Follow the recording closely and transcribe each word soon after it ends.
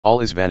All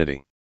is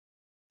vanity.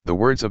 The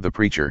words of the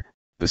preacher,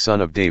 the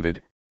son of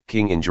David,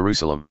 king in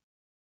Jerusalem.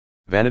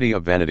 Vanity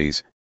of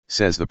vanities,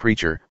 says the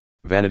preacher,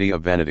 vanity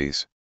of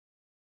vanities.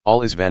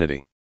 All is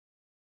vanity.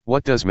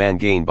 What does man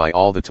gain by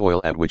all the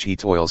toil at which he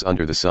toils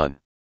under the sun?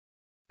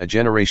 A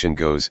generation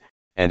goes,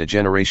 and a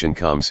generation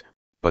comes,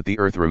 but the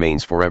earth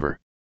remains forever.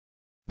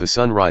 The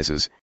sun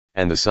rises,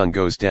 and the sun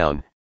goes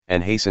down,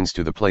 and hastens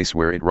to the place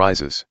where it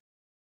rises.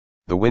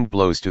 The wind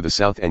blows to the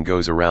south and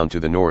goes around to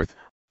the north,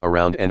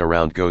 around and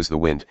around goes the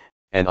wind,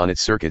 and on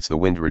its circuits the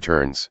wind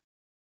returns.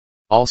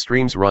 All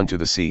streams run to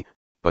the sea,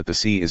 but the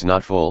sea is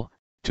not full.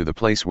 To the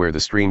place where the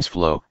streams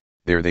flow,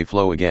 there they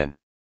flow again.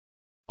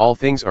 All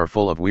things are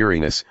full of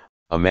weariness,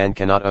 a man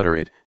cannot utter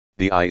it,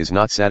 the eye is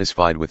not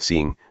satisfied with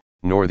seeing,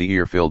 nor the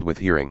ear filled with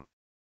hearing.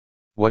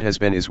 What has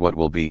been is what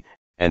will be,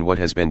 and what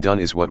has been done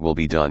is what will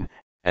be done,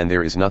 and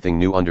there is nothing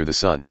new under the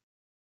sun.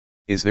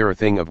 Is there a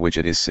thing of which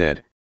it is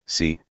said,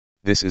 see,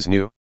 this is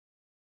new?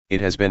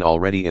 It has been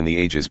already in the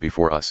ages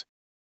before us.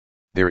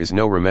 There is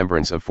no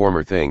remembrance of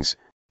former things,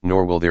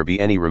 nor will there be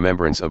any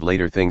remembrance of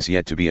later things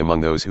yet to be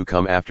among those who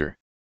come after.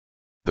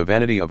 The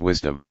vanity of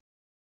wisdom.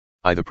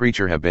 I the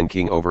preacher have been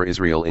king over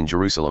Israel in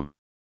Jerusalem.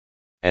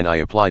 And I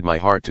applied my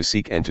heart to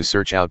seek and to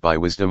search out by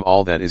wisdom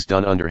all that is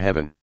done under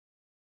heaven.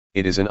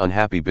 It is an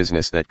unhappy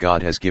business that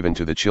God has given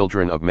to the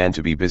children of man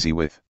to be busy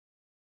with.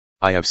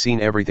 I have seen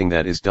everything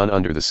that is done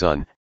under the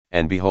sun,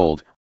 and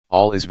behold,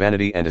 all is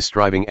vanity and a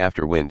striving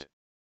after wind.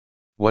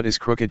 What is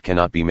crooked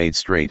cannot be made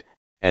straight,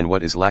 and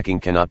what is lacking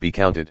cannot be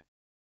counted.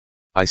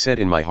 I said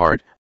in my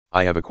heart,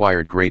 I have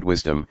acquired great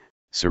wisdom,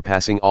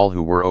 surpassing all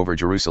who were over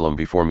Jerusalem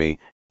before me,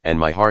 and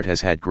my heart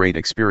has had great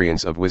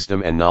experience of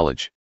wisdom and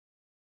knowledge.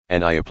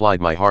 And I applied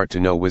my heart to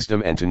know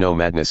wisdom and to know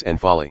madness and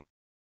folly.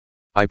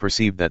 I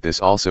perceived that this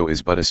also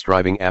is but a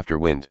striving after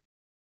wind.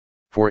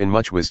 For in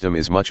much wisdom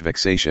is much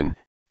vexation,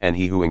 and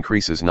he who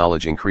increases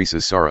knowledge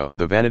increases sorrow.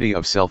 The vanity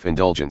of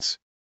self-indulgence.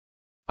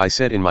 I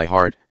said in my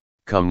heart,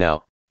 come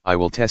now, I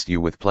will test you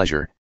with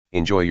pleasure,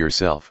 enjoy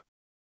yourself.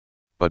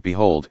 But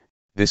behold,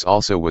 this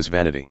also was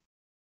vanity.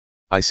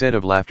 I said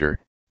of laughter,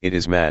 it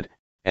is mad,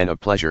 and of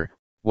pleasure,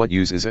 what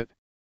use is it?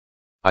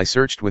 I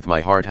searched with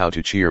my heart how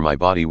to cheer my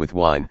body with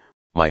wine,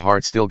 my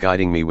heart still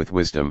guiding me with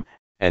wisdom,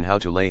 and how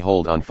to lay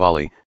hold on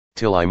folly,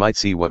 till I might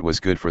see what was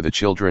good for the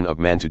children of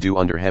man to do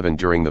under heaven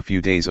during the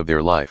few days of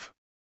their life.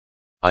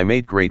 I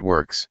made great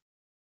works.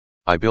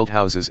 I built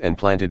houses and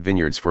planted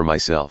vineyards for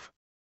myself.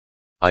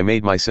 I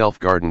made myself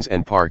gardens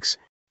and parks,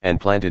 and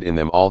planted in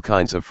them all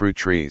kinds of fruit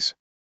trees.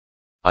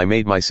 I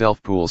made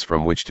myself pools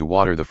from which to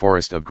water the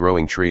forest of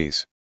growing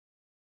trees.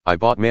 I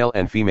bought male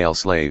and female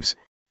slaves,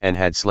 and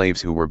had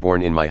slaves who were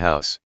born in my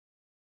house.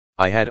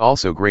 I had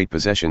also great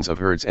possessions of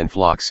herds and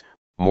flocks,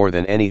 more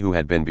than any who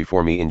had been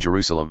before me in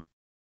Jerusalem.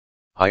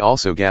 I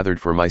also gathered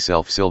for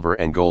myself silver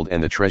and gold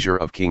and the treasure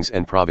of kings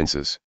and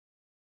provinces.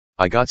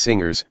 I got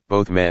singers,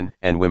 both men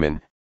and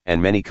women,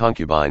 and many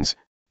concubines,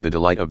 the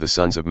delight of the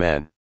sons of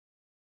man.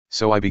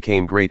 So I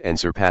became great and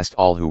surpassed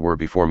all who were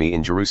before me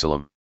in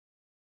Jerusalem.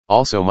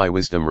 Also my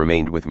wisdom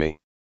remained with me.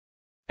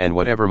 And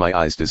whatever my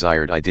eyes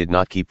desired I did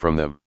not keep from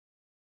them.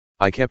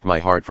 I kept my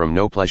heart from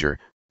no pleasure,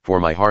 for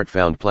my heart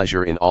found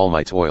pleasure in all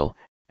my toil,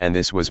 and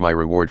this was my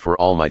reward for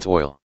all my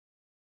toil.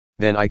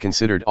 Then I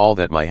considered all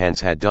that my hands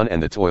had done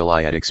and the toil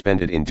I had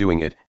expended in doing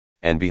it,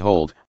 and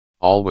behold,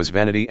 all was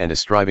vanity and a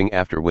striving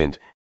after wind,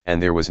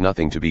 and there was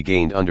nothing to be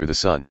gained under the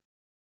sun.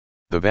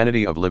 The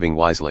vanity of living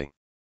wisely.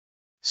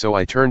 So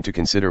I turned to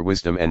consider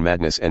wisdom and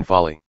madness and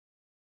folly.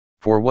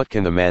 For what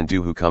can the man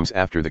do who comes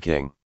after the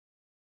king?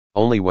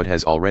 Only what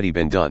has already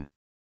been done.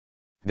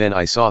 Then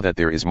I saw that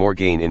there is more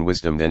gain in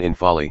wisdom than in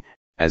folly,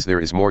 as there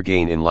is more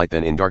gain in light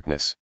than in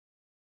darkness.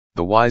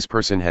 The wise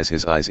person has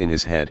his eyes in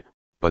his head,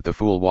 but the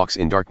fool walks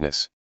in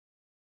darkness.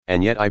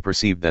 And yet I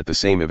perceived that the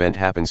same event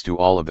happens to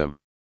all of them.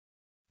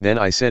 Then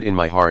I said in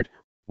my heart,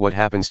 what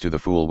happens to the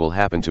fool will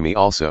happen to me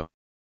also.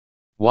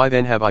 Why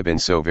then have I been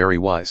so very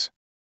wise?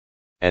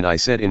 And I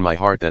said in my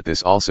heart that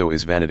this also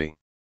is vanity.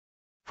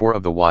 For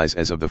of the wise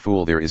as of the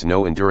fool there is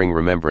no enduring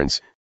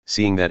remembrance,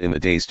 seeing that in the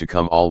days to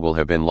come all will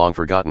have been long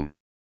forgotten.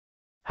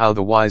 How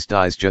the wise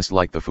dies just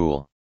like the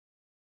fool.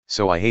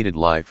 So I hated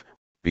life,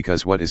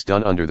 because what is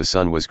done under the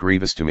sun was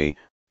grievous to me,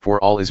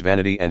 for all is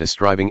vanity and a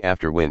striving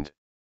after wind.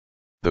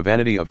 The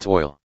vanity of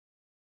toil.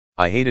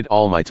 I hated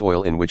all my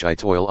toil in which I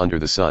toil under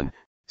the sun,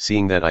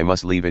 seeing that I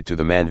must leave it to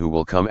the man who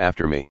will come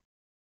after me.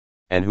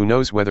 And who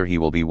knows whether he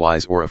will be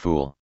wise or a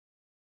fool.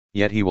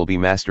 Yet he will be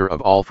master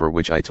of all for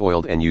which I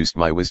toiled and used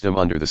my wisdom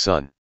under the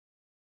sun.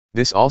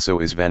 This also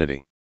is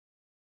vanity.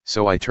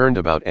 So I turned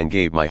about and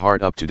gave my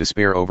heart up to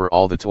despair over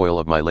all the toil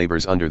of my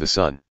labors under the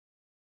sun.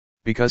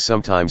 Because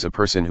sometimes a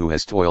person who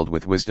has toiled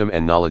with wisdom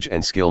and knowledge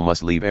and skill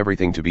must leave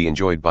everything to be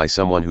enjoyed by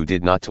someone who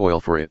did not toil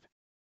for it.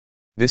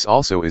 This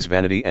also is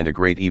vanity and a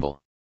great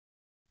evil.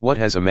 What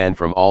has a man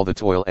from all the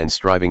toil and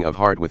striving of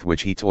heart with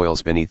which he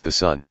toils beneath the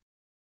sun?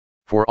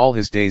 For all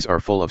his days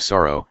are full of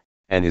sorrow,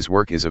 and his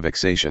work is a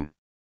vexation.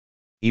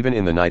 Even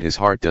in the night his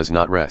heart does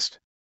not rest.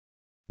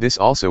 This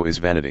also is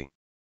vanity.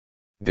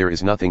 there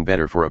is nothing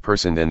better for a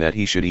person than that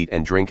he should eat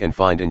and drink and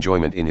find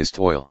enjoyment in his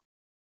toil.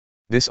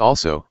 This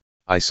also,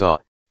 I saw,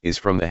 is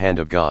from the hand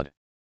of God.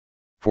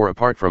 For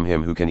apart from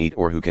him who can eat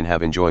or who can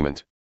have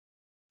enjoyment?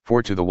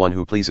 For to the one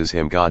who pleases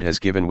him God has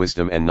given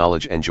wisdom and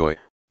knowledge and joy,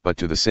 but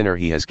to the sinner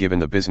he has given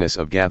the business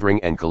of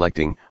gathering and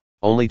collecting,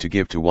 only to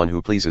give to one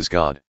who pleases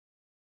God.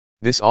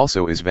 This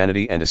also is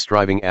vanity and a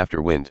striving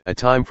after wind. A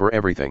time for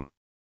everything.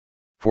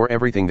 For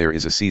everything there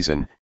is a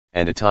season,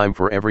 and a time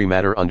for every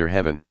matter under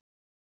heaven.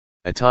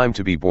 A time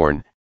to be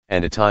born,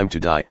 and a time to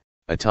die,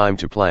 a time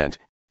to plant,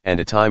 and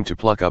a time to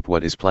pluck up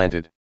what is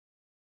planted.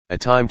 A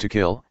time to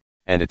kill,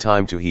 and a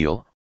time to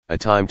heal, a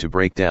time to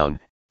break down,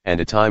 and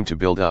a time to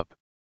build up.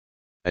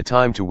 A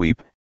time to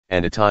weep,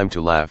 and a time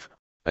to laugh,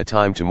 a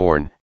time to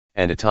mourn,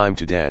 and a time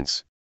to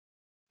dance.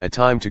 A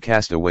time to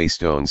cast away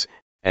stones,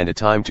 and a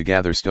time to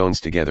gather stones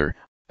together,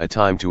 a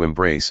time to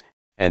embrace,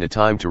 and a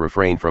time to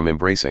refrain from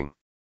embracing.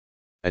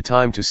 A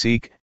time to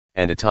seek,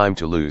 and a time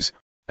to lose,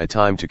 a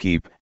time to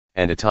keep,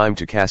 and a time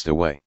to cast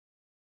away.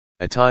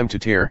 A time to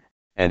tear,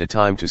 and a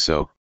time to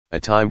sow, a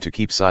time to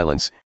keep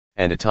silence,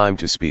 and a time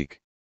to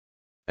speak.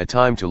 A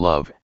time to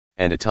love,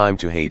 and a time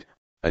to hate,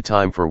 a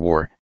time for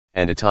war,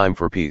 and a time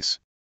for peace.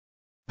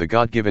 The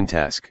God-given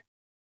task.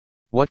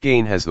 What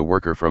gain has the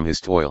worker from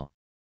his toil?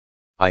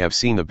 I have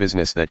seen the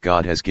business that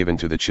God has given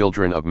to the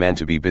children of man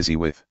to be busy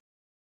with.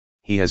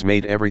 He has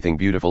made everything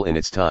beautiful in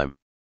its time.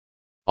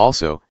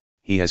 Also,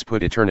 he has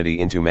put eternity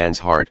into man's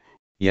heart,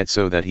 yet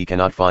so that he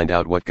cannot find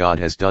out what God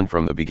has done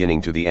from the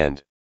beginning to the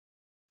end.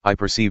 I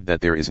perceive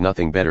that there is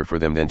nothing better for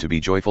them than to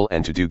be joyful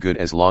and to do good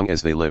as long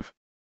as they live.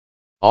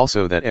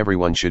 Also that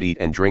everyone should eat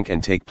and drink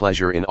and take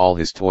pleasure in all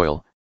his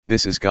toil,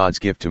 this is God's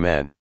gift to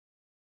man.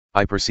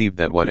 I perceive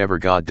that whatever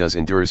God does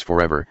endures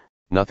forever,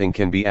 nothing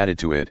can be added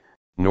to it,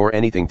 nor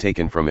anything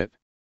taken from it.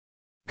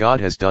 God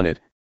has done it,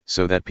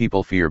 so that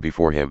people fear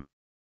before him.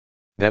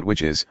 That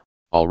which is,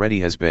 already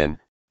has been,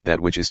 that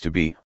which is to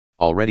be,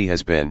 already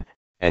has been,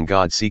 and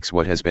God seeks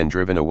what has been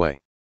driven away.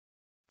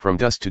 From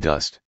dust to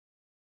dust.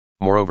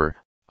 Moreover,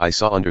 I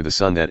saw under the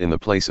sun that in the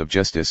place of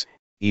justice,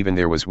 even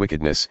there was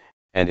wickedness,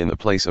 and in the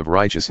place of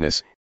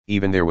righteousness,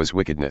 even there was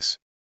wickedness.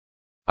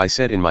 I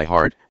said in my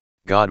heart,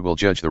 God will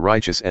judge the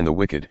righteous and the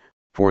wicked,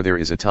 for there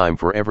is a time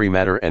for every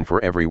matter and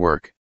for every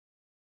work.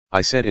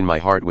 I said in my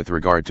heart with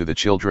regard to the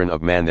children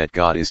of man that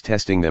God is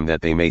testing them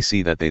that they may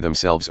see that they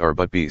themselves are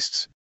but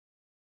beasts.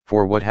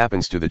 For what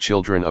happens to the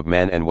children of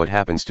man and what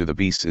happens to the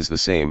beasts is the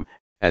same,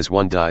 as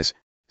one dies,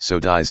 so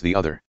dies the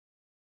other.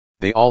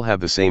 They all have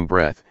the same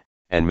breath,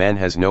 and man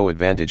has no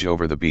advantage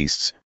over the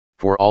beasts,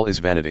 for all is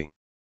vanity.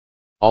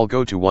 All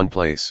go to one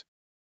place.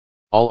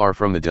 All are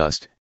from the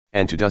dust,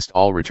 and to dust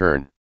all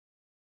return.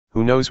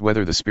 Who knows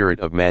whether the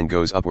spirit of man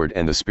goes upward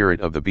and the spirit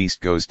of the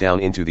beast goes down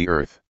into the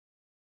earth?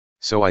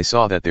 So I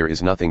saw that there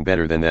is nothing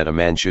better than that a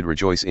man should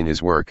rejoice in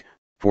his work,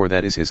 for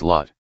that is his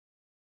lot.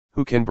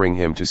 Who can bring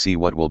him to see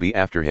what will be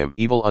after him?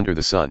 Evil under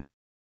the sun.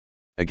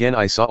 Again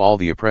I saw all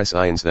the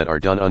oppressions that are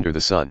done under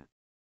the sun.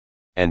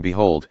 And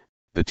behold,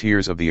 the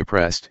tears of the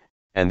oppressed,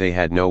 and they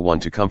had no one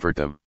to comfort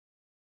them.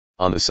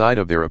 On the side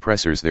of their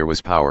oppressors there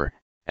was power,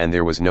 and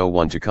there was no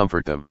one to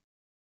comfort them.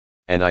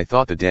 And I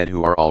thought the dead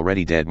who are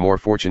already dead more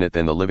fortunate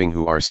than the living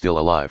who are still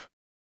alive.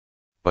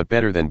 But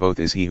better than both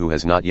is he who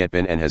has not yet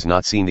been and has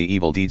not seen the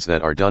evil deeds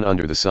that are done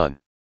under the sun.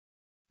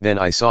 Then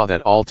I saw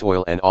that all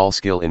toil and all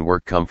skill in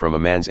work come from a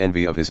man's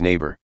envy of his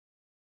neighbor.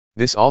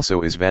 This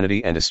also is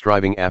vanity and a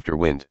striving after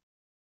wind.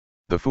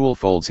 The fool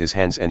folds his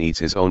hands and eats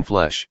his own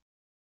flesh.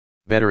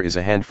 Better is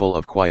a handful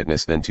of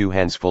quietness than 2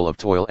 hands full of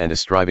toil and a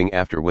striving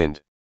after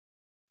wind.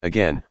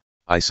 Again,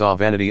 I saw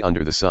vanity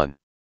under the sun.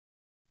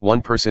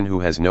 One person who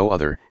has no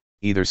other,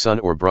 either son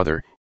or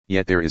brother,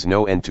 yet there is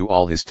no end to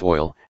all his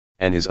toil,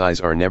 and his eyes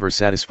are never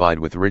satisfied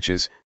with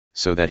riches,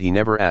 so that he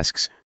never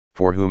asks,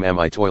 for whom am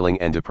I toiling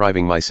and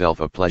depriving myself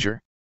of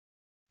pleasure?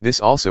 This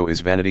also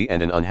is vanity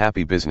and an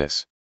unhappy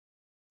business.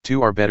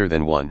 2 are better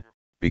than 1,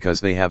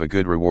 because they have a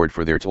good reward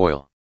for their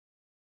toil.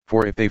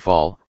 For if they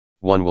fall,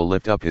 one will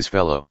lift up his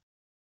fellow.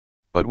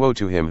 But woe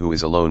to him who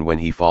is alone when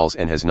he falls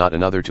and has not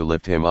another to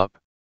lift him up.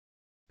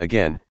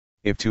 Again,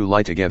 if 2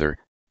 lie together,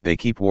 they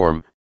keep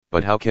warm,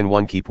 but how can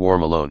one keep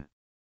warm alone?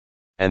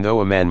 And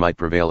though a man might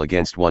prevail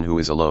against one who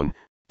is alone,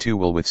 2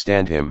 will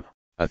withstand him,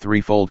 a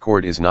 3-fold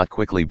cord is not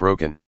quickly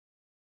broken.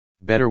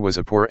 Better was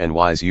a poor and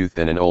wise youth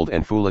than an old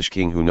and foolish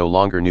king who no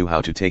longer knew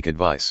how to take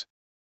advice.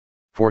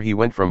 For he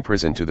went from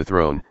prison to the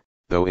throne,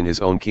 though in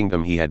his own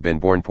kingdom he had been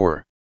born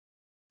poor.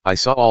 I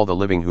saw all the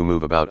living who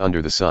move about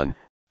under the sun,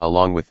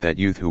 along with that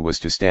youth who was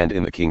to stand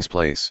in the king's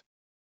place.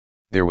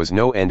 There was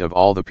no end of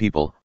all the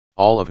people,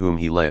 all of whom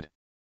he led.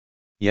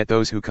 Yet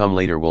those who come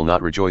later will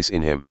not rejoice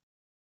in him.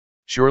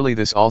 Surely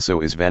this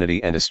also is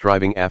vanity and a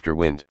striving after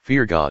wind.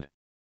 Fear God.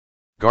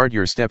 Guard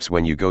your steps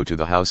when you go to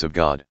the house of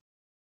God.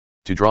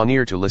 To draw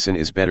near to listen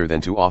is better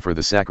than to offer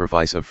the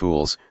sacrifice of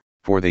fools,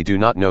 for they do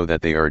not know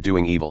that they are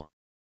doing evil.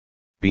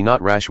 Be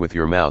not rash with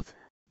your mouth,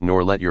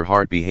 nor let your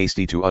heart be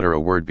hasty to utter a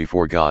word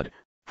before God,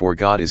 for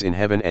God is in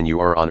heaven and you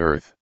are on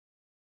earth.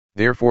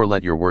 Therefore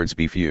let your words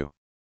be few.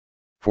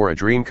 For a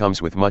dream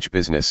comes with much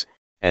business,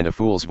 and a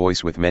fool's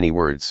voice with many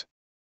words.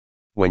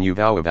 When you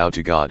vow a vow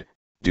to God,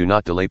 do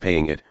not delay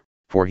paying it,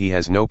 for he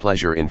has no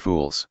pleasure in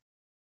fools.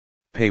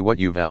 Pay what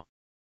you vow.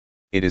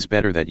 It is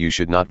better that you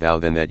should not vow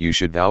than that you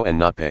should vow and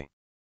not pay.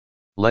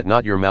 Let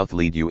not your mouth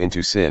lead you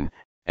into sin,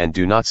 and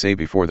do not say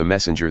before the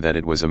messenger that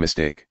it was a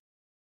mistake.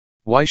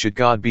 Why should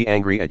God be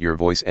angry at your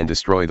voice and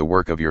destroy the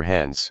work of your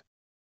hands?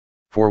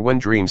 For when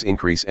dreams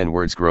increase and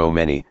words grow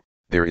many,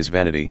 there is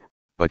vanity,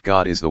 but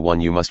God is the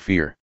one you must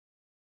fear.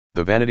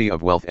 The vanity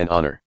of wealth and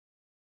honor.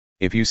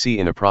 If you see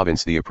in a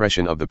province the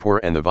oppression of the poor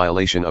and the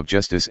violation of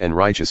justice and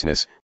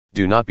righteousness,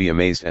 do not be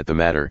amazed at the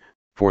matter,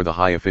 for the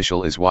high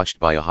official is watched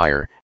by a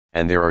higher,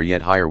 and there are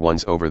yet higher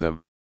ones over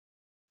them.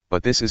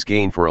 But this is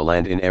gain for a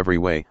land in every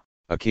way,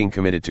 a king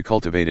committed to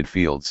cultivated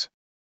fields.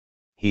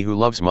 He who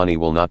loves money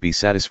will not be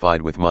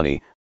satisfied with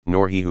money,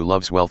 nor he who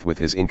loves wealth with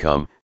his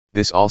income,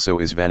 this also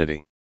is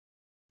vanity.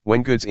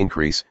 When goods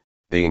increase,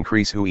 they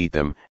increase who eat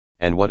them,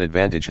 and what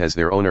advantage has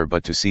their owner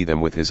but to see them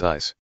with his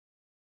eyes?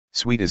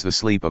 Sweet is the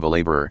sleep of a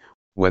laborer,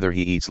 whether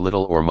he eats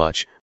little or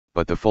much,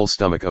 but the full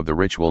stomach of the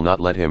rich will not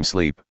let him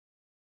sleep.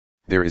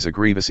 There is a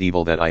grievous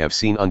evil that I have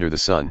seen under the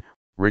sun,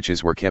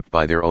 riches were kept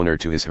by their owner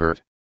to his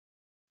hurt.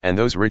 And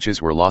those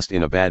riches were lost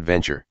in a bad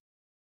venture.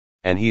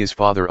 And he is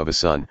father of a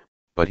son,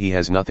 but he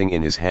has nothing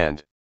in his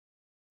hand.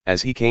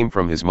 As he came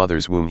from his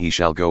mother's womb he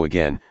shall go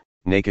again,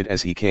 naked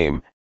as he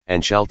came,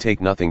 and shall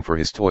take nothing for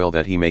his toil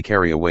that he may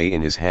carry away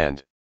in his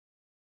hand.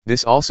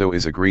 This also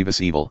is a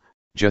grievous evil,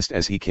 just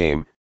as he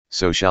came,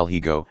 so shall he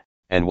go,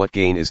 and what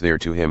gain is there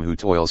to him who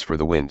toils for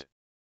the wind?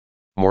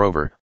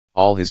 Moreover,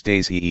 all his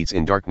days he eats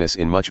in darkness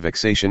in much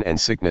vexation and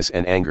sickness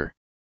and anger.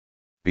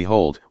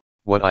 Behold,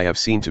 what I have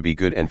seen to be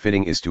good and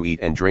fitting is to eat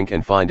and drink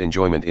and find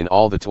enjoyment in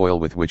all the toil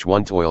with which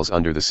one toils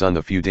under the sun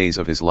the few days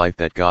of his life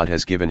that God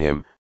has given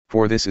him,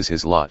 for this is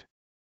his lot.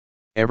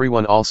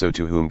 Everyone also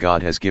to whom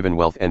God has given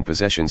wealth and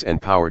possessions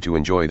and power to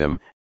enjoy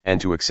them,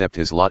 and to accept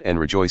his lot and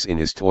rejoice in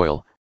his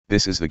toil,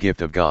 this is the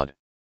gift of God.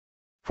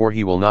 For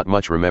he will not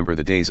much remember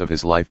the days of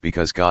his life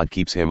because God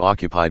keeps him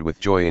occupied with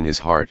joy in his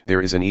heart.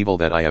 There is an evil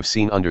that I have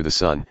seen under the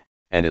sun,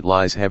 and it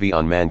lies heavy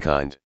on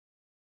mankind.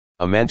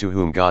 A man to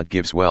whom God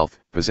gives wealth,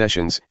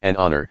 possessions, and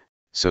honor,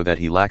 so that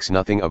he lacks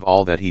nothing of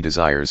all that he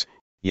desires,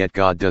 yet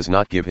God does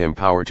not give him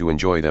power to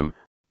enjoy them,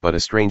 but a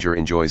stranger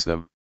enjoys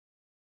them.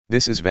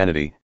 This is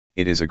vanity,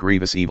 it is a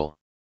grievous evil.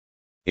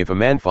 If a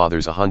man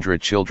fathers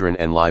 100 children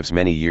and lives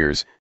many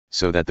years,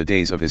 so that the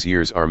days of his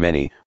years are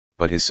many,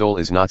 but his soul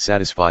is not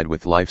satisfied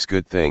with life's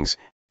good things,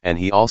 and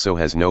he also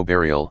has no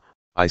burial,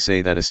 I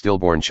say that a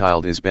stillborn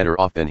child is better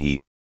off than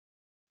he.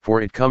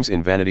 For it comes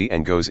in vanity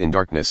and goes in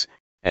darkness,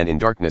 and in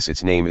darkness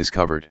its name is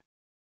covered.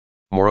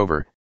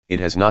 Moreover, it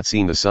has not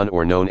seen the sun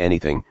or known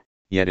anything,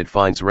 yet it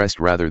finds rest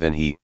rather than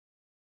he.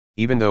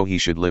 Even though he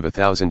should live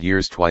 1,000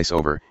 years twice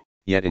over,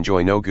 yet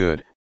enjoy no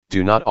good,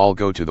 do not all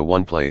go to the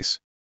one place.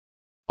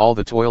 All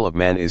the toil of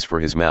man is for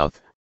his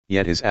mouth,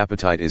 yet his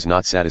appetite is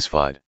not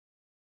satisfied.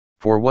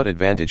 For what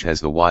advantage has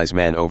the wise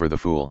man over the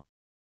fool?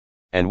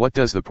 And what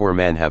does the poor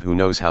man have who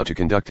knows how to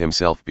conduct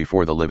himself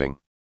before the living?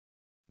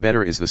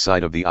 Better is the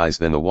sight of the eyes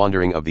than the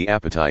wandering of the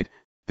appetite,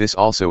 this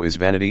also is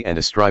vanity and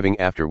a striving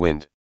after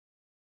wind.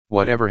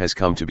 Whatever has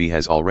come to be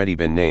has already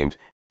been named,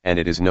 and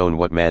it is known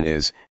what man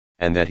is,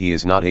 and that he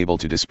is not able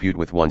to dispute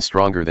with one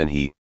stronger than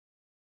he.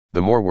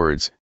 The more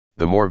words,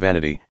 the more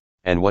vanity,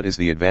 and what is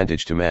the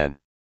advantage to man?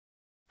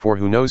 For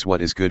who knows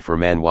what is good for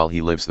man while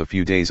he lives the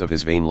few days of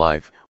his vain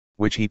life,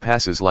 which he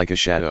passes like a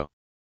shadow?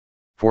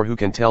 For who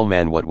can tell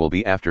man what will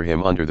be after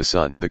him under the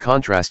sun? The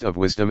contrast of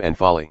wisdom and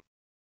folly.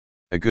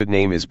 A good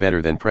name is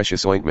better than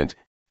precious ointment,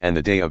 and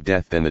the day of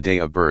death than the day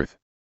of birth.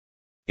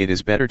 It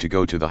is better to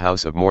go to the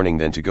house of mourning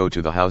than to go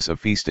to the house of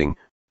feasting,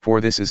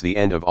 for this is the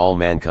end of all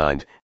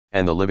mankind,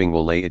 and the living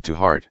will lay it to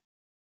heart.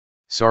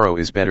 Sorrow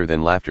is better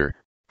than laughter,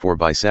 for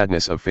by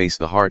sadness of face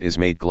the heart is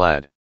made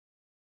glad.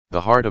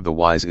 The heart of the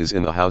wise is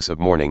in the house of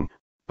mourning,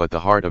 but the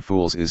heart of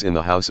fools is in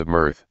the house of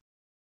mirth.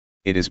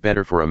 It is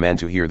better for a man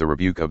to hear the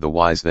rebuke of the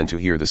wise than to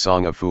hear the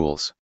song of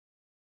fools.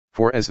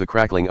 For as the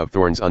crackling of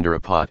thorns under a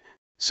pot,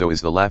 so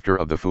is the laughter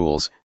of the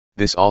fools,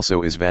 this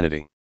also is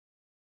vanity.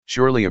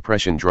 Surely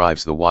oppression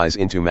drives the wise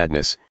into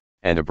madness,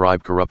 and a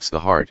bribe corrupts the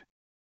heart.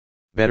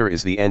 Better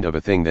is the end of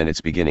a thing than its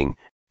beginning,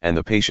 and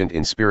the patient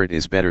in spirit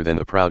is better than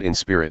the proud in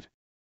spirit.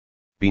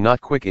 Be not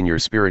quick in your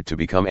spirit to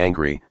become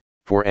angry,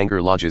 for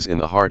anger lodges in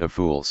the heart of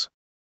fools.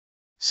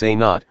 Say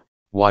not,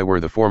 why were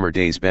the former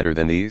days better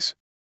than these?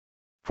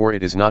 For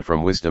it is not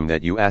from wisdom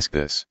that you ask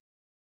this.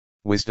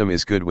 Wisdom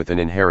is good with an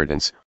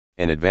inheritance,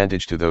 an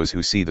advantage to those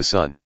who see the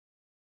sun.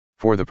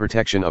 For the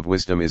protection of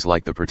wisdom is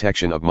like the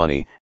protection of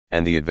money,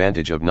 and the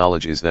advantage of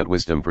knowledge is that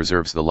wisdom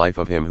preserves the life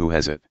of him who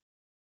has it.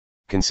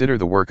 Consider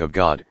the work of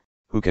God,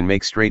 who can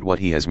make straight what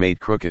he has made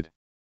crooked.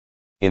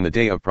 In the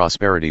day of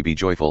prosperity be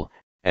joyful,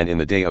 and in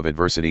the day of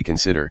adversity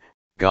consider,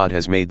 God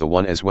has made the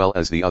one as well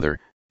as the other,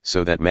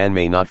 so that man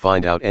may not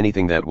find out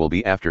anything that will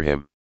be after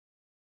him.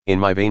 In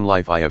my vain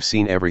life I have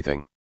seen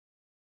everything.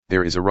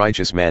 There is a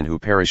righteous man who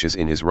perishes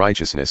in his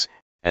righteousness,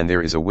 and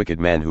there is a wicked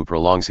man who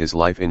prolongs his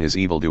life in his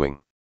evil doing.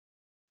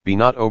 Be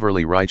not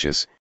overly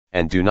righteous,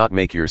 and do not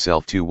make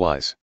yourself too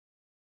wise.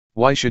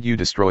 Why should you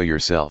destroy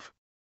yourself?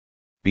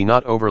 Be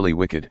not overly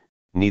wicked,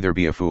 neither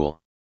be a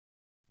fool.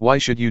 Why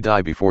should you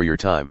die before your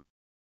time?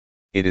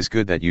 It is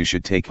good that you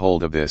should take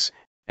hold of this,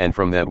 and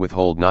from that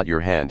withhold not your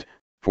hand,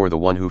 for the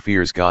one who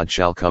fears God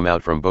shall come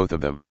out from both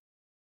of them.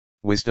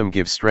 Wisdom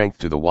gives strength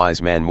to the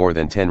wise man more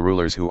than 10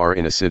 rulers who are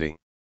in a city.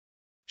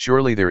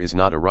 Surely there is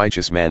not a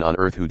righteous man on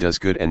earth who does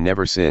good and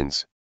never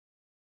sins.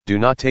 Do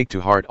not take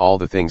to heart all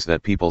the things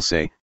that people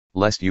say,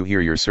 lest you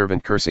hear your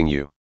servant cursing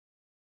you.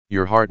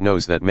 Your heart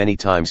knows that many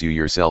times you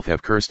yourself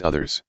have cursed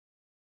others.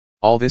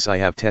 All this I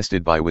have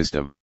tested by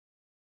wisdom.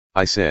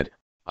 I said,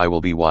 I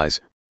will be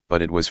wise,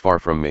 but it was far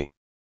from me.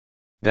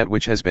 That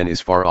which has been is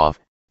far off,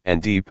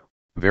 and deep,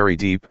 very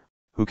deep,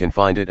 who can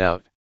find it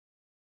out?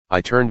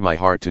 I turned my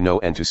heart to know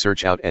and to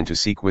search out and to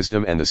seek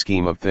wisdom and the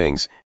scheme of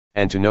things,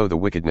 and to know the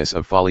wickedness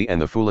of folly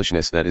and the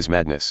foolishness that is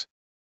madness.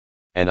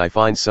 And I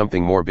find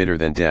something more bitter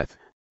than death,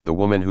 the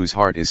woman whose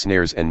heart is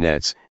snares and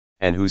nets,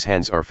 and whose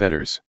hands are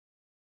fetters.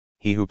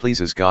 He who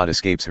pleases God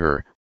escapes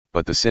her,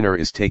 but the sinner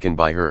is taken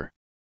by her.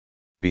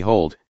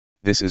 Behold,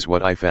 this is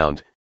what I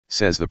found,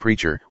 says the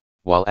preacher,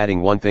 while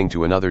adding one thing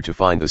to another to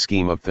find the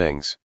scheme of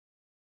things,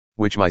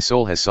 which my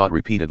soul has sought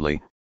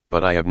repeatedly,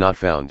 but I have not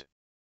found.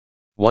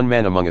 One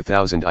man among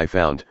 1,000 I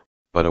found,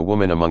 but a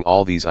woman among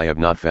all these I have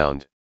not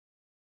found.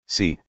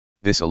 See,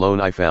 this alone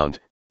I found,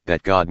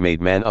 that God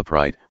made man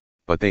upright,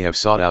 but they have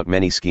sought out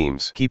many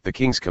schemes. Keep the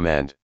king's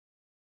command.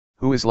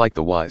 Who is like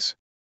the wise?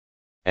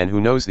 And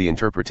who knows the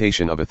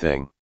interpretation of a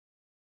thing?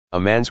 A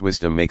man's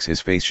wisdom makes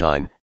his face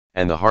shine,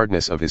 and the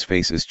hardness of his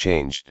face is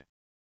changed.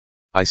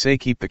 I say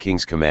keep the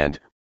king's command,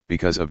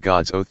 because of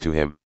God's oath to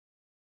him.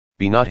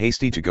 Be not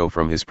hasty to go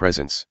from his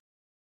presence.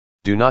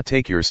 Do not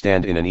take your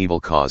stand in an evil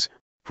cause,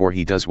 for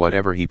he does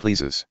whatever he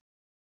pleases.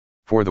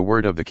 For the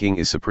word of the king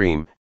is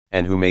supreme,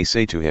 and who may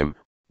say to him,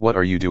 what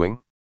are you doing?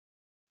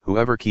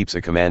 Whoever keeps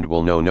a command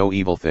will know no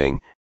evil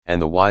thing, and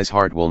the wise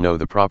heart will know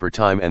the proper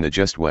time and the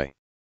just way.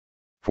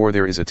 For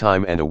there is a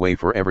time and a way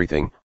for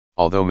everything,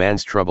 although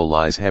man's trouble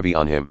lies heavy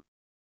on him.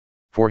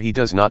 For he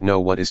does not know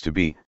what is to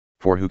be,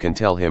 for who can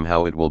tell him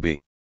how it will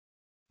be?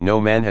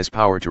 No man has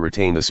power to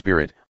retain the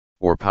spirit,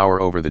 or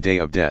power over the day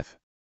of death.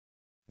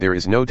 There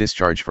is no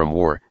discharge from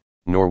war,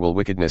 nor will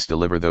wickedness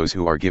deliver those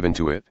who are given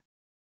to it.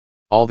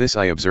 All this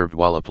I observed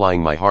while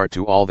applying my heart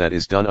to all that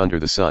is done under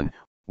the sun,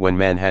 when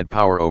man had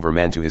power over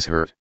man to his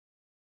hurt.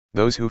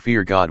 Those who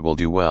fear God will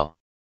do well.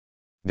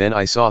 Then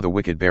I saw the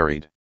wicked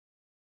buried.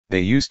 They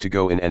used to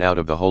go in and out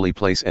of the holy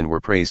place and were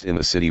praised in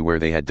the city where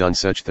they had done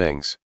such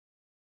things.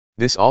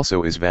 This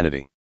also is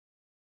vanity.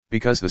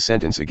 Because the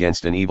sentence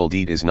against an evil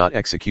deed is not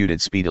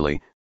executed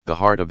speedily, the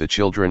heart of the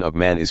children of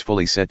man is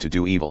fully set to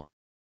do evil.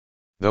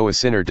 Though a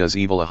sinner does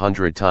evil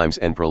 100 times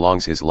and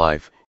prolongs his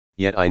life,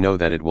 yet I know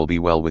that it will be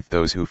well with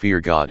those who fear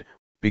God,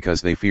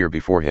 because they fear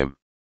before him.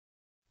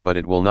 But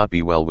it will not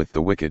be well with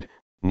the wicked,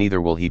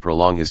 neither will he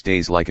prolong his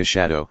days like a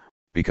shadow,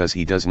 because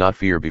he does not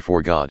fear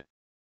before God.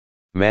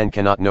 Man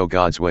cannot know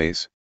God's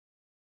ways.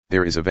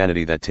 There is a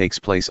vanity that takes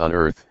place on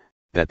earth,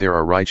 that there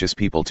are righteous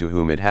people to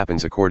whom it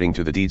happens according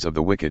to the deeds of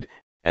the wicked,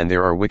 and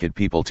there are wicked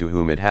people to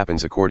whom it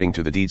happens according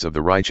to the deeds of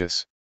the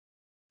righteous.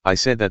 I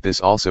said that this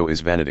also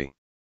is vanity.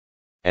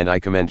 And I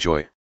commend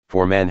joy,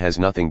 for man has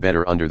nothing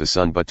better under the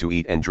sun but to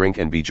eat and drink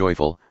and be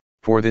joyful,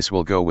 for this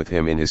will go with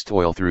him in his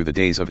toil through the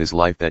days of his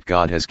life that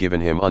God has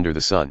given him under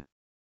the sun.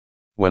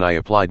 When I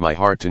applied my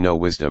heart to know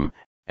wisdom,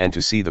 and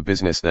to see the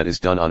business that is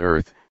done on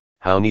earth,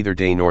 how neither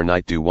day nor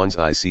night do one's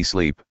eyes see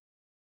sleep.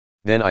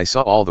 Then I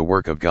saw all the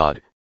work of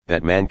God,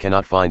 that man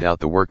cannot find out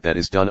the work that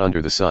is done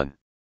under the sun.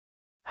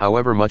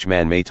 However much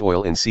man may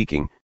toil in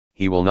seeking,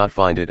 he will not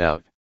find it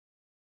out.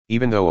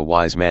 Even though a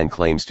wise man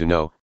claims to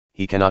know,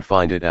 he cannot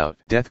find it out.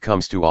 Death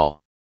comes to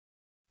all.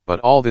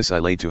 But all this I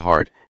laid to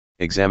heart,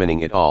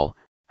 examining it all,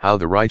 how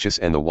the righteous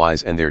and the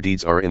wise and their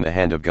deeds are in the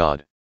hand of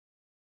God.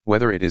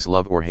 Whether it is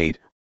love or hate,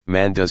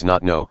 man does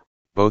not know,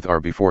 both are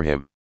before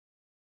him.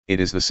 It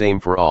is the same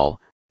for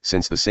all,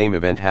 since the same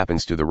event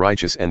happens to the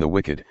righteous and the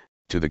wicked,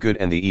 to the good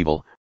and the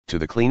evil, to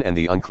the clean and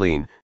the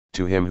unclean,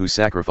 to him who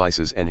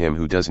sacrifices and him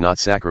who does not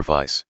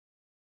sacrifice.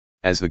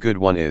 As the good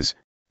one is,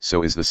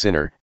 so is the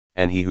sinner,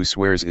 and he who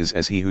swears is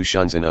as he who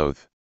shuns an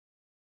oath.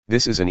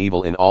 This is an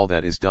evil in all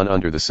that is done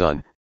under the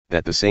sun,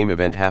 that the same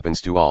event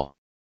happens to all.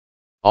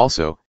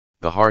 Also,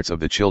 the hearts of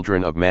the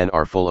children of man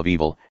are full of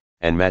evil,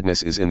 and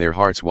madness is in their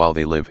hearts while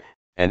they live,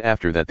 and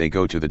after that they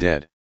go to the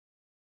dead.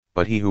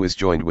 But he who is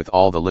joined with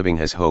all the living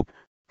has hope,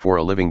 for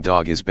a living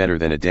dog is better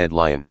than a dead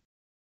lion.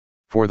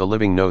 For the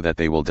living know that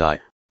they will die,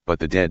 but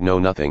the dead know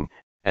nothing,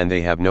 and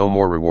they have no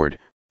more reward,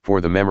 for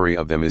the memory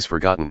of them is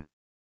forgotten.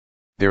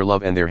 Their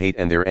love and their hate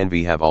and their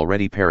envy have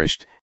already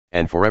perished,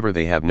 and forever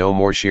they have no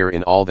more share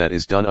in all that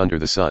is done under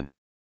the sun.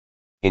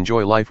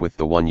 Enjoy life with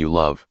the one you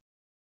love.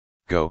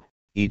 Go,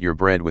 eat your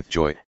bread with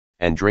joy,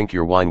 and drink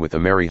your wine with a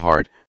merry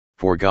heart,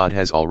 for God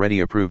has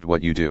already approved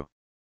what you do.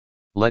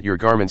 Let your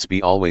garments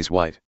be always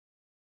white.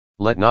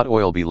 Let not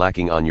oil be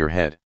lacking on your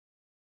head.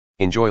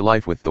 Enjoy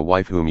life with the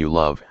wife whom you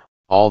love,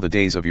 all the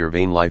days of your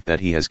vain life that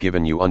he has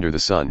given you under the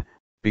sun,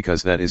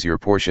 Because that is your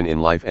portion in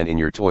life and in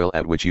your toil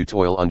at which you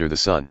toil under the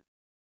sun.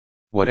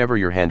 Whatever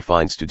your hand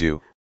finds to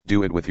do,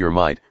 do it with your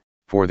might,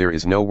 for there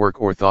is no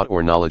work or thought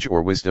or knowledge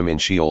or wisdom in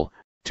Sheol,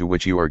 to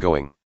which you are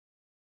going.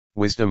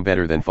 Wisdom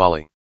better than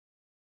folly.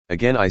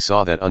 Again I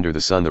saw that under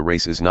the sun the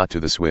race is not to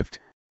the swift,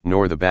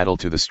 nor the battle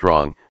to the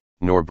strong,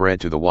 nor bread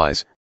to the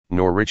wise,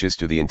 nor riches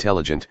to the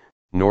intelligent,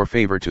 nor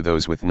favor to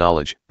those with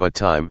knowledge, but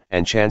time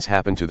and chance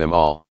happen to them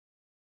all.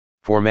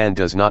 For man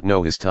does not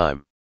know his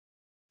time.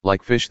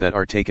 Like fish that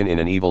are taken in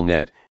an evil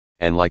net,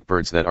 and like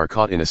birds that are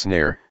caught in a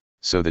snare,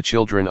 so the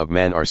children of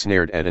man are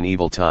snared at an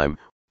evil time,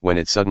 when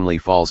it suddenly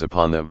falls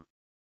upon them.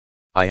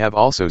 I have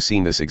also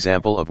seen this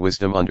example of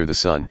wisdom under the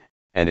sun,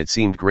 and it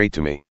seemed great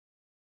to me.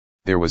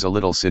 There was a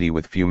little city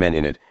with few men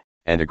in it,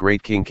 and a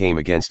great king came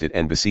against it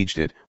and besieged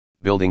it,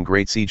 building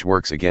great siege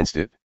works against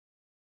it.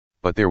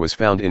 But there was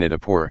found in it a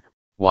poor,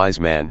 wise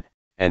man,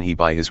 and he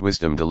by his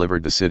wisdom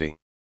delivered the city.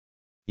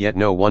 Yet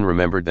no one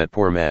remembered that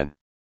poor man.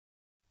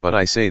 But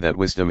I say that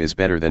wisdom is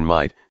better than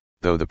might,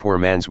 though the poor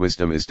man's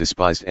wisdom is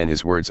despised and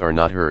his words are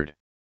not heard.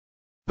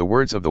 The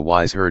words of the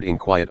wise heard in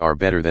quiet are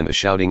better than the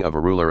shouting of a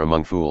ruler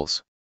among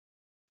fools.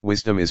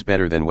 Wisdom is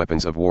better than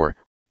weapons of war,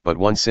 but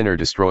one sinner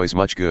destroys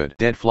much good.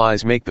 Dead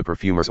flies make the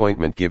perfumer's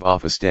ointment give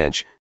off a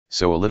stench,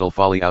 so a little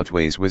folly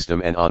outweighs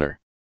wisdom and honor.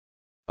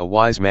 A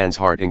wise man's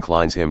heart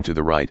inclines him to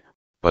the right,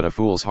 but a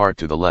fool's heart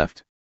to the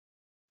left.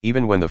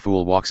 Even when the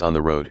fool walks on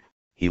the road,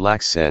 he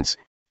lacks sense,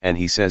 and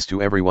he says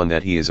to everyone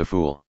that he is a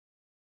fool.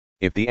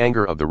 If the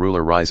anger of the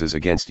ruler rises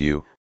against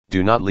you,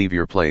 do not leave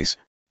your place,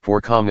 for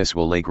calmness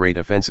will lay great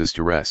offenses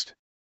to rest.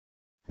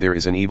 There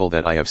is an evil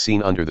that I have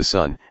seen under the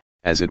sun,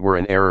 as it were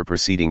an error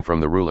proceeding from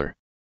the ruler.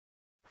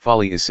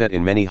 Folly is set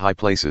in many high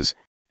places,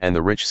 and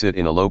the rich sit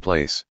in a low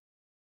place.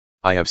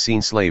 I have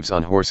seen slaves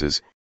on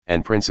horses,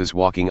 and princes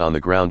walking on the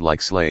ground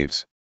like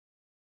slaves.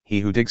 He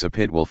who digs a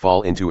pit will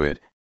fall into it,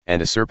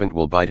 and a serpent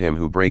will bite him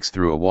who breaks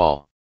through a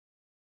wall.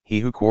 He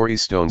who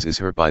quarries stones is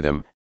hurt by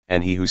them,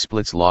 and he who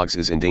splits logs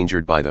is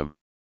endangered by them.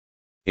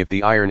 If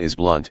the iron is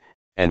blunt,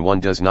 and one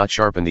does not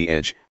sharpen the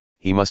edge,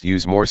 he must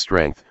use more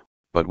strength,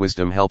 but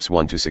wisdom helps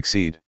one to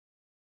succeed.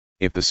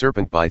 If the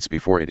serpent bites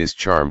before it is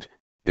charmed,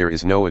 there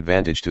is no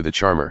advantage to the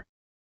charmer.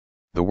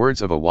 The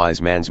words of a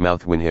wise man's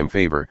mouth win him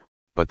favor,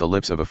 but the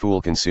lips of a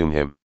fool consume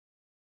him.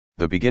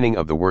 The beginning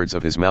of the words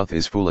of his mouth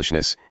is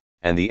foolishness,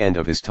 and the end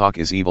of his talk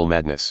is evil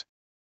madness.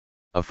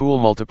 A fool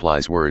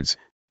multiplies words,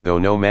 though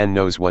no man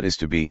knows what is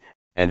to be,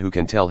 and who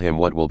can tell him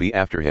what will be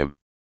after him.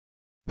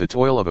 The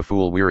toil of a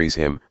fool wearies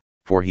him,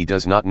 for he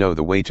does not know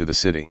the way to the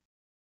city.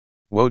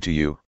 Woe to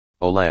you,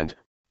 O land,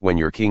 when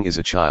your king is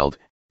a child,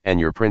 and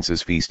your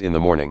princes feast in the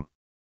morning.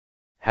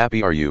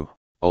 Happy are you,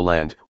 O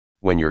land,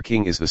 when your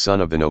king is the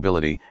son of the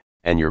nobility,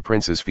 and your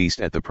princes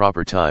feast at the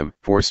proper time,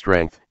 for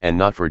strength and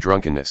not for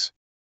drunkenness.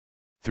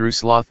 Through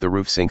sloth the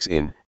roof sinks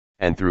in,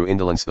 and through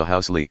indolence the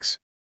house leaks.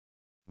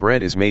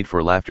 Bread is made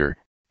for laughter,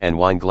 and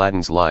wine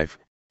gladdens life,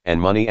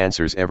 and money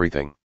answers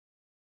everything.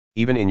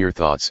 Even in your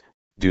thoughts,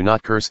 do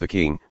not curse the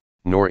king,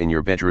 nor in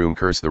your bedroom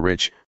curse the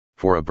rich,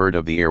 for a bird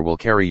of the air will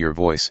carry your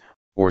voice,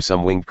 or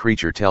some winged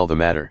creature tell the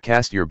matter.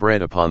 Cast your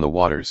bread upon the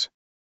waters.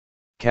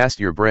 Cast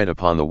your bread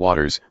upon the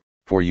waters,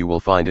 for you will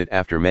find it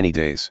after many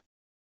days.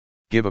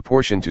 Give a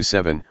portion to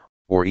 7,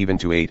 or even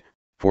to 8,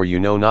 for you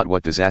know not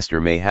what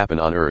disaster may happen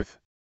on earth.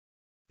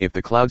 If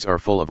the clouds are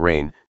full of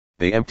rain,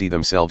 they empty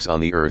themselves on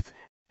the earth,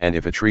 and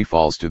if a tree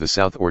falls to the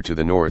south or to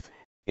the north,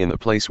 in the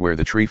place where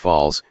the tree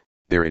falls,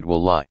 there it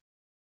will lie.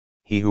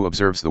 He who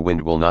observes the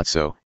wind will not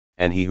sow,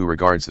 and he who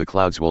regards the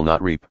clouds will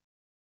not reap.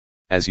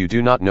 As you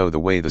do not know the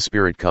way the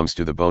Spirit comes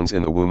to the bones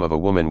in the womb of a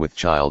woman with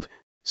child,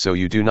 so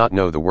you do not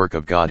know the work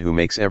of God who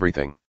makes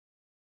everything.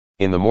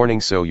 In the morning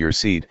sow your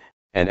seed,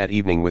 and at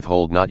evening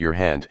withhold not your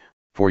hand,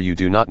 for you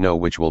do not know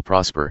which will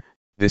prosper,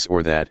 this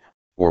or that,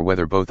 or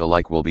whether both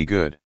alike will be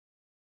good.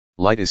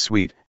 Light is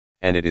sweet,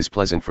 and it is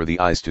pleasant for the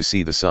eyes to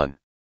see the sun.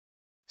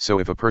 So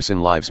if a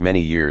person lives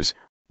many years,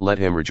 let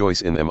him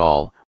rejoice in them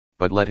all,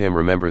 but let him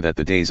remember that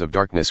the days of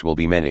darkness will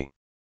be many.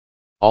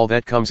 All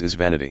that comes is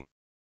vanity.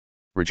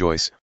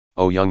 Rejoice,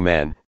 O young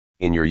man,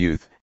 in your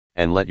youth,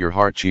 and let your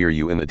heart cheer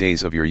you in the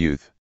days of your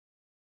youth.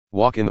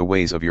 Walk in the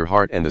ways of your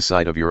heart and the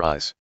sight of your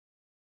eyes.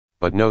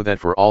 But know that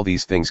for all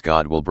these things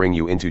God will bring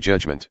you into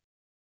judgment.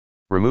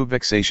 Remove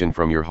vexation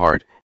from your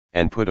heart,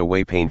 and put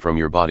away pain from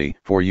your body,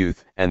 for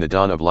youth and the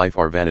dawn of life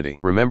are vanity.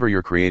 Remember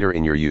your Creator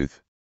in your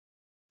youth.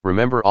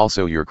 Remember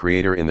also your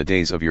Creator in the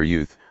days of your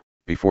youth,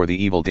 before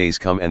the evil days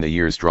come and the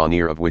years draw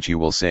near of which you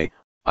will say,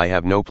 I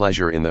have no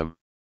pleasure in them.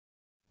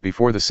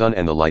 Before the sun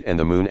and the light and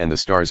the moon and the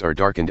stars are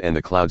darkened and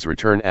the clouds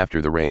return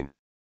after the rain.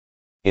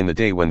 In the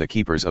day when the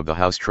keepers of the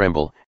house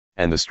tremble,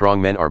 and the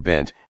strong men are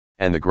bent,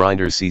 and the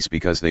grinders cease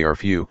because they are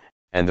few,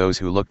 and those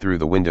who look through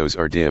the windows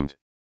are dimmed.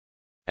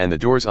 And the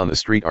doors on the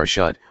street are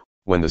shut,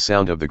 when the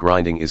sound of the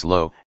grinding is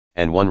low,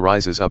 and one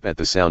rises up at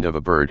the sound of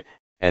a bird,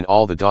 and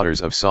all the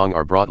daughters of song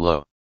are brought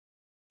low.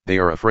 They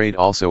are afraid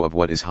also of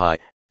what is high,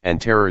 and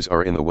terrors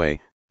are in the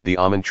way, the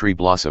almond tree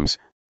blossoms,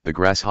 the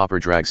grasshopper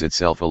drags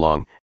itself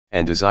along,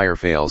 and desire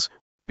fails,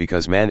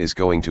 because man is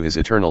going to his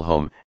eternal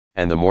home,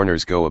 and the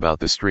mourners go about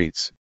the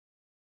streets.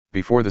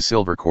 Before the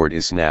silver cord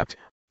is snapped,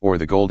 or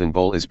the golden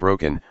bowl is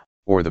broken,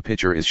 or the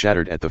pitcher is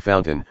shattered at the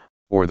fountain,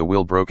 or the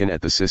wheel broken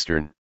at the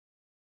cistern.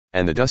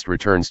 And the dust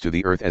returns to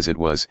the earth as it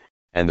was,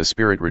 and the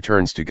spirit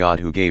returns to God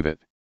who gave it.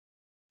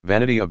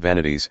 Vanity of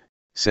vanities,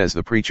 says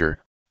the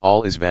preacher,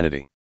 all is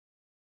vanity.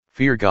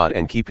 Fear God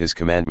and keep his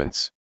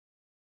commandments.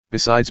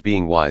 Besides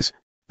being wise,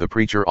 the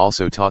preacher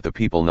also taught the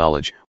people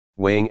knowledge,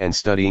 weighing and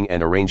studying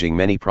and arranging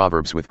many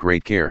proverbs with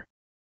great care.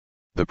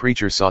 The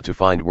preacher sought to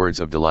find words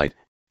of delight,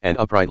 and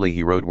uprightly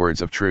he wrote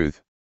words of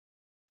truth.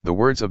 The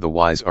words of the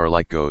wise are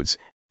like goads,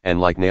 and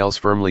like nails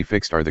firmly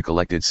fixed are the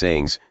collected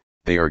sayings,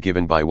 they are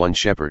given by one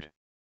shepherd.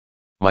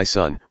 My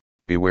son,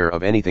 beware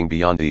of anything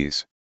beyond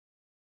these.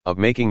 Of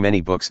making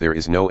many books there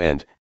is no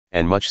end,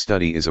 and much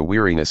study is a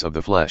weariness of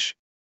the flesh.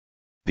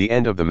 The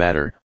end of the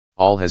matter,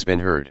 all has been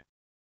heard.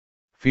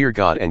 Fear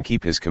God and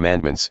keep his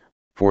commandments,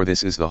 for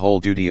this is the whole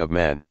duty of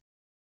man.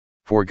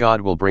 For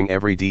God will bring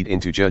every deed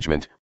into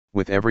judgment,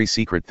 with every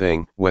secret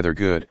thing, whether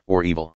good or evil.